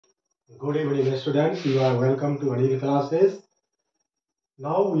Good evening, students. You are welcome to Anil classes.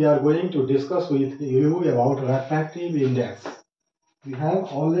 Now we are going to discuss with you about refractive index. We have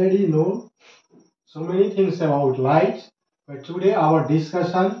already known so many things about light, but today our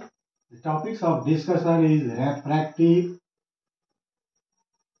discussion, the topics of discussion is refractive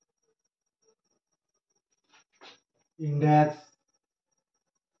index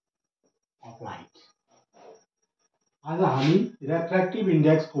of light. आज हामी refractive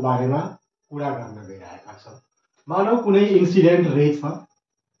index को बारेमा कुरा गर्न गइरहेका छौं। मानौ कुनै इन्सिडेन्ट रे छ,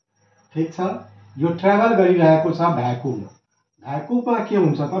 ठीक छ, यो ट्राभल गरिरहेको छ भ्याकुममा। भ्याकुममा के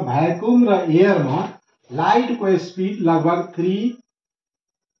हुन्छ त, भ्याकुम र एयरमा लाइटको स्पिड लगभग 3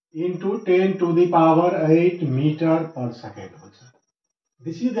 into 10 to the power 8 meter per second हुन्छ।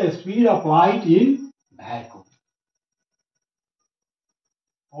 This is the speed of light in vacuum.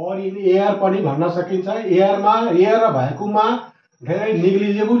 और इन एयर पनि भन्न सकिन्छ। एयरमा, एयर र भ्याकुममा धेरै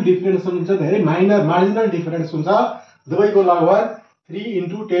नेग्लिजिबल डिफरेन्स हुन्छ, धेरै माइनर मार्जिनल डिफरेन्स हुन्छ। दुवैको लगभग 3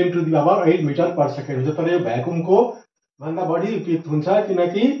 into 10 to the power 8 meter per second हुन्छ। तर यो भ्याकुमको भन्दा बढी उपयुक्त हुन्छ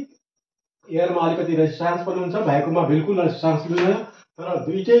किनकि एयरमा अलिकति रेजिस्टेन्स पनि हुन्छ, भ्याकुममा बिल्कुल रेजिस्टेन्स हुँदैन। तर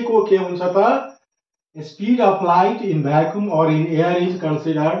दुईटैको के हुन्छ त, speed of light in vacuum और in air is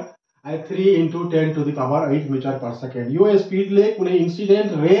considered 3 into 10 to the power 8 meter per second। यो स्पीडले कुनै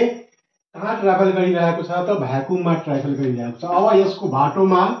इन्सिडेन्ट रे कहाँ ट्राभल गरिरहेको छ त, भ्याकुममा ट्राभल गरिरहेको छ। अब यसको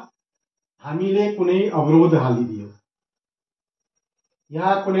बाटोमा हामीले कुनै अवरोध हालिदियो,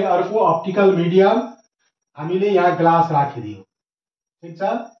 यहाँ कुनै अर्को अप्टिकल मिडियम हामीले यहाँ ग्लास राखिदियो, ठीक छ।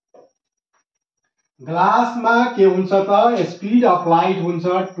 ग्लासमा के हुन्छ त, स्पीड अफ लाइट हुन्छ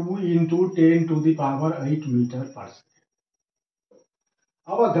 2 into 10 to the power 8 meter per second।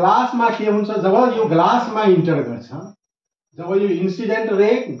 अब ग्लासमा के हुन्छ, जब यो ग्लासमा इन्टर गर्छ, जब यो इन्सिडेन्ट रे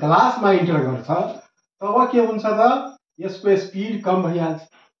ग्लासमा इन्टर गर्छ, तब के हुन्छ त, यसको स्पीड कम भइहाल्छ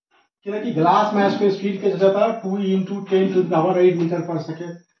किनकि ग्लासमा यसको स्पीड के छ त 2 into 10 to the power 8 meter per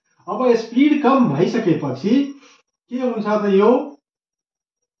second। अब स्पीड कम भइसकेपछि के हुन्छ त,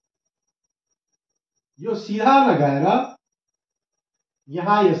 यो सीधा नगएर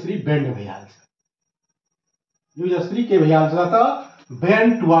यहाँ यसरी बेन्ड भइहाल्छ। यो यसरी के भइहाल्छ त,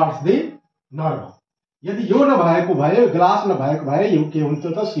 बेन्ड टुवर्ड्स द नर्मल। यदि यो नभएको भए, ग्लास नभएको भए यो के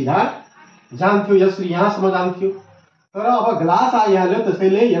हुन्थ्यो त, सीधा जान्थ्यो, यसरी यहाँसम्म जान्थ्यो। तर अब ग्लास आइहाल्यो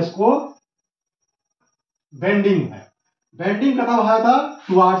त्यसैले यसको बेन्डिङ भयो। बेन्डिङ कता भयो त,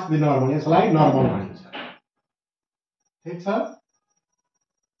 टुवर्ड्स द नर्मल, यसलाई नर्मल भनिन्छ, ठीक छ।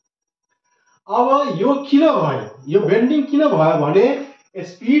 अब यो किन भयो, यो बेन्डिङ किन भयो भने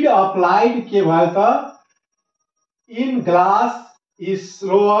स्पीड अफ लाइट के भयो त, in glass is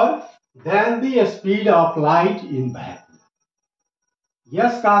slower than the speed of light in vacuum।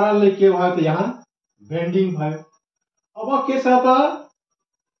 यस कारणले के भयो त, यहाँ बेन्डिङ भयो। अब के छ त,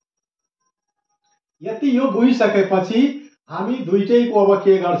 यति यो बुझिसकेपछि हामी दुईटैको अब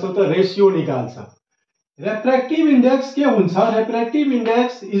के गर्छौं त, रेशियो निकाल्छ। रेफ्रेक्टिभ इन्डेक्स के हुन्छ, रेफ्रेक्टिभ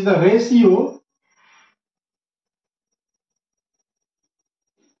index is the ratio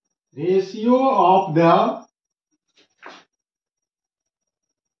of the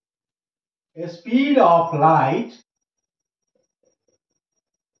speed of light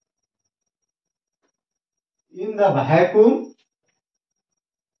in the vacuum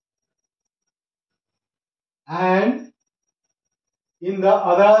and in the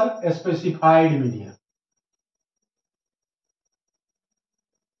other specified medium।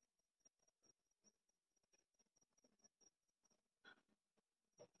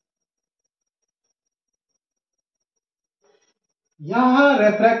 यहाँ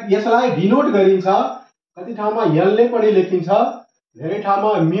रेफ्रेक्ट यसलाई डिनोट गरिन्छ, कति ठाउँमा एल ले पनि लेखिन्छ, धेरै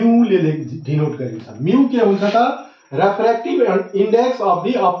ठाउँमा म्यू ले डिनोट गरिन्छ। म्यू के हुन्छ त, रेफ्रेक्टिभ index of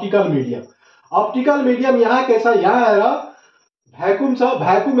the optical medium. Optical medium यहाँ के छ, यहाँ आएर भ्याकुम छ,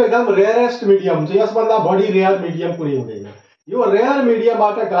 भ्याकुम एकदम रेयरेस्ट मिडियम हुन्छ, यसभन्दा बढी रेयर मिडियम कुनै हुँदैन। यो रेयर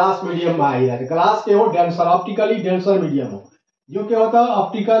मिडियमबाट ग्लास मिडियममा आइरहेको, ग्लास के हो, डेन्सर, अप्टिकली डेन्सर मिडियम हो। यो के हो त,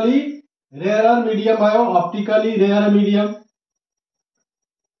 अप्टिकली रेयर मिडियम भयो, अप्टिकली रेयर मिडियम।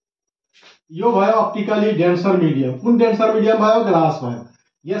 यो भयो अप्टिकली डेन्सर मिडियम। कुन डेन्सर मिडियम भयो, ग्लास भयो।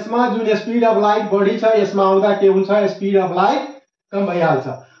 यसमा जुन स्पीड अफ लाइट बढी छ, यसमा आउँदा के हुन्छ, स्पीड अफ लाइट कम भइहाल्छ।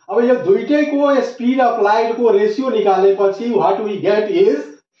 अब यो दुईटैको स्पीड अफ लाइट को रेशियो निकालेपछि what we get is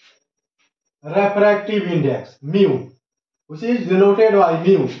रेफ्रेक्टिभ index mu, which is denoted by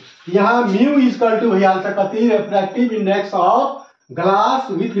mu. यहाँ म्यू इज इक्वल टु भइहाल्छ कति, रेफ्रेक्टिभ index of glass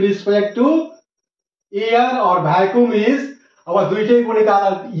with respect to air और भ्याकुम इज, अब दुईटैको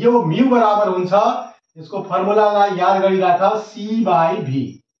निकाल, यो म्यू बराबर हुन्छ, यसको फर्मुलालाई याद गरिराख, C by V।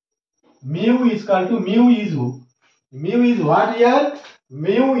 Mu is equal to, mu is what here,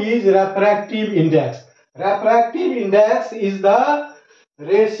 Mu is refractive index. Refractive index is the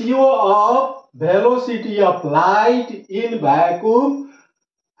ratio of velocity of light in vacuum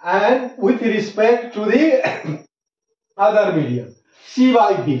and with respect to the other medium. C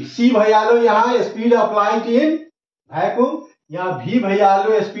by V. C भइहाल्यो यहाँ speed of light in vacuum, यहाँ V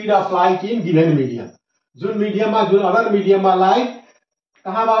भइहाल्यो speed of light in given medium. जुन मिडियममा जुन other मिडियममा light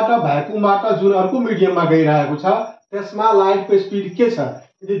कहाँबाट भ्याकुमबाट जुन अर्को मिडियममा गइरहेको छ त्यसमा लाइटको स्पिड के छ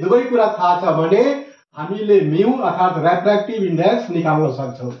यदि दुवै कुरा थाहा छ भने हामीले म्यू अर्थात रेफ्रेक्टिभ इन्डेक्स निकाल्न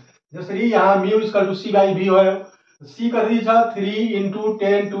सक्छौं। जसरी यहाँ mu equal to see by भी भयो। सी कति छ 3 ×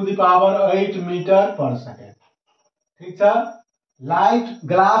 10 to the power 8 metre per second. ठीक छ। लाइट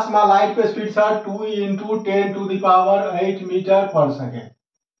ग्लासमा लाइटको स्पिड छ 2 × 10 to the power 8 metre per second.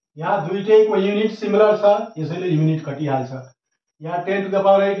 यहाँ दुईटैको युनिट सिमिलर छ यसैले युनिट कटिहाल्छ। यहाँ 10 टु द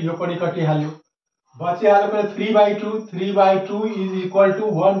पावर 8 यो पनि कटिहाल्यो। बचिहाल्यो 3/2 3/2 is equal to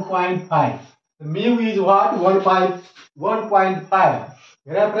 1.5। mu is what 1.5.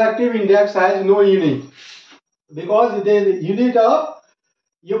 refractive index has no unit because it is unit of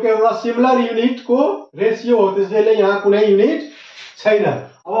यो के एउटा सिमिलर युनिट को रेशियो हो त्यसैले यहाँ कुनै युनिट छैन।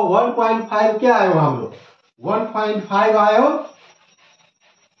 अब 1.5 के आयो हाम्रो 1.5 आयो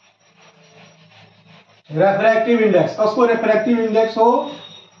रेफ्रेक्टिभ इन्डेक्स। कसको रेफ्रेक्टिभ इन्डेक्स हो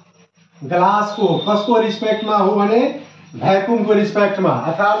ग्लास को। कसको रिस्पेक्ट में हो भने भ्याकुम को रिस्पेक्ट में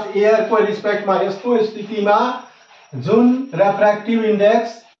अर्थात एयर को रिस्पेक्ट में। यस्तो स्थितिमा जुन रेफ्रेक्टिभ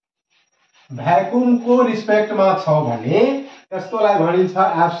इन्डेक्स भ्याकुम को रिस्पेक्ट में छ भने त्यसलाई भनिन्छ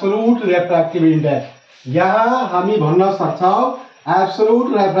एब्सोल्युट रेफ्रेक्टिभ इन्डेक्स। यहाँ हामी भन्न सक्छौं absolute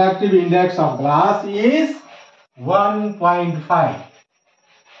रेफ्रेक्टिभ index of glass is 1.5।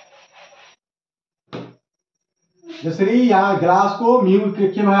 जसरी यहाँ ग्लास को म्यू के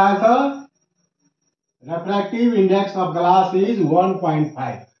भएर छ refractive index of glass is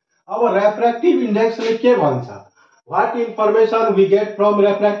 1.5. अब refractive index ले के भन्छ? What information we get from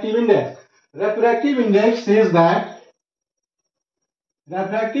refractive index? Refractive index says that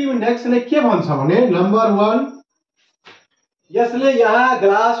refractive index ले के भन्छ भने नम्बर 1 यसले यहाँ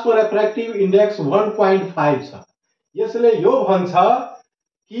ग्लास को refractive index 1.5 छ। यसले यो भन्छ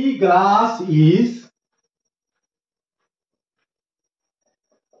कि glass is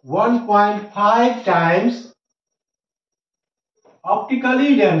 1.5 times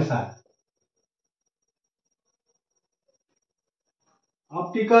optically denser.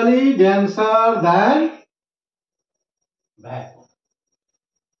 Optically denser than vacuum.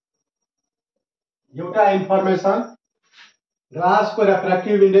 एउटा इन्फर्मेसन ग्लास को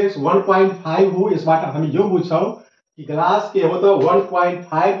रेफ्रेक्टिभ इन्डेक्स 1.5 हो। यसबाट हामी यो बुझ्छौं कि ग्लास के हो त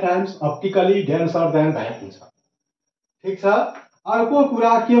 1.5 times optically denser then vacuum छ। ठीक छ। अर्को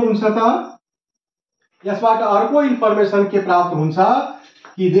कुरा के हुन्छ त यसबाट अर्को इन्फर्मेसन के प्राप्त हुन्छ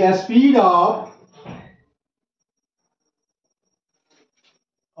कि the speed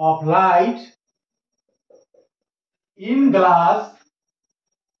of light in glass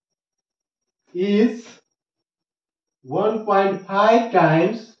is 1.5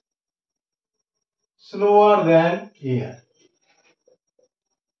 times slower than air.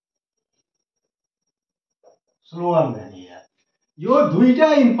 Slower than air. यो दुईटा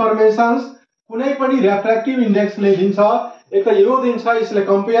इन्फर्मेशन्स कुनै पनि रेफ्रेक्टिभ इन्डेक्स ले दिन्छ। एक त यो दिन्छ यसले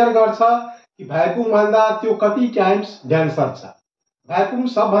कम्पेयर गर्छ कि भ्याकुम भन्दा त्यो कति टाइम्स डेन्सर छ। भ्याकुम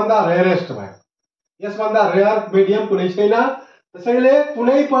सबभन्दा रेयरेस्ट भयो। यसभन्दा रेयर मिडियम कुनै छैन। त्यसैले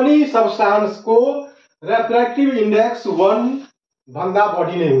कुनै पनि सब्स्टान्स को रेफ्रेक्टिभ इन्डेक्स 1 भन्दा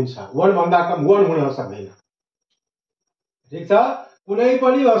बढी नै हुन्छ। 1 भन्दा कम 1 हुन सक्दैन। ठीक छ। कुनै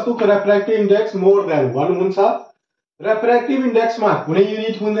पनि वस्तुको रेफ्रेक्टिभ इन्डेक्स मोर देन 1 हुन्छ। रेफ्रेक्टिभ इन्डेक्स में कुनै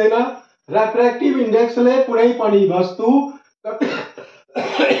युनिट हुँदैन। रेफ्रेक्टिभ इन्डेक्स ले कुनै पनि वस्तु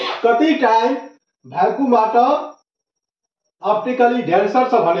कति टाइम भ्याकुमबाट ऑप्टिकली डेन्सर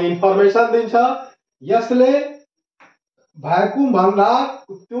छ भन्ने इन्फर्मेसन दिन्छ। यसले भ्याकुम भन्दा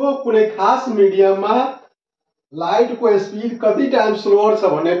त्यो कुनै खास मिडियममा लाइट को स्पीड कति टाइम स्लोअर छ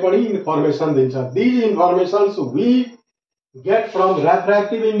भन्ने पनि इन्फर्मेसन दिन्छ। This इन्फर्मेशन्स we get from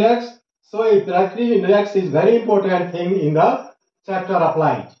refractive index. So refractive index is very important thing in the chapter of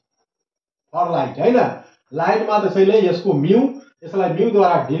light or light हैन। लाइट मा त्यसैले यसको म्यू यसलाई म्यू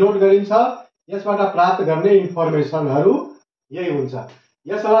द्वारा डिनोट गरिन्छ। यसबाट प्राप्त गर्ने इन्फर्मेसनहरु यही हुन्छ।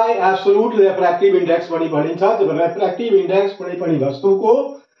 यसलाई एब्सोल्युट रेफ्रेक्टिभ इन्डेक्स पनि भनिन्छ। जब रेफ्रेक्टिभ इन्डेक्स कुनै पनि वस्तुको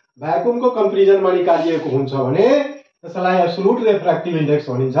भ्याकुमको कम्पेरिजनमा निकालिएको हुन्छ भने त्यसलाई एब्सोल्युट रेफ्रेक्टिभ इन्डेक्स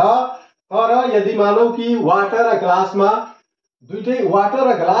भनिन्छ। तर यदि मानौ कि वाटर र ग्लासमा दुईटै वाटर र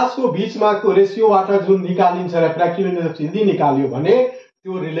ग्लास को बीचमा को रेशियोबाट जुन निकालिन्छ रेफ्रेक्टिभ इन्डेक्स यदि निकालियो भने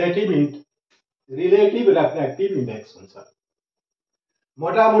त्यो रिलेटिभ रेफ्रेक्टिभ इन्डेक्स हुन्छ।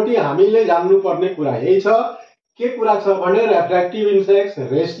 मोटामोटी हामीले जान्नुपर्ने कुरा यही छ। के कुरा छ भने refractive index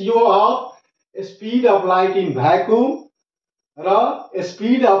ratio of speed of light in vacuum र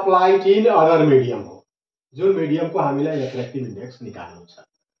speed of light in other medium हो, जुन मिडियमको हामीलाई रिफ्र्याक्टिभ इन्डेक्स निकाल्नु छ।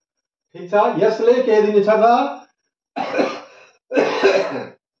 ठीक छ, यसले के दिन्छ त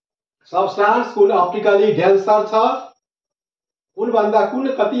सब्स्टान्स कुन अप्टिकली डेन्सर छ, कुन भन्दा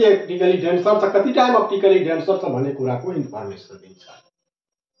कुन कति अप्टिकली डेन्सर छ, कति टाइम अप्टिकली डेन्सर छ भन्ने कुराको इन्फर्मेसन दिन्छ।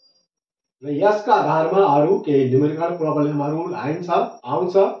 र यसका आधारमा अरु केही न्युमेरिकल प्रब्लमहरु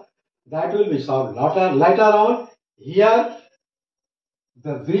आउँछ। That will be solved later on. Here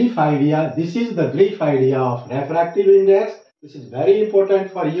the brief idea, this is the brief idea of refractive index. This is very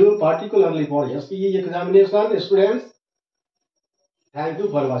important for you, particularly for SPE examination students. Thank you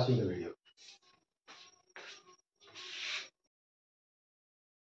for watching the video.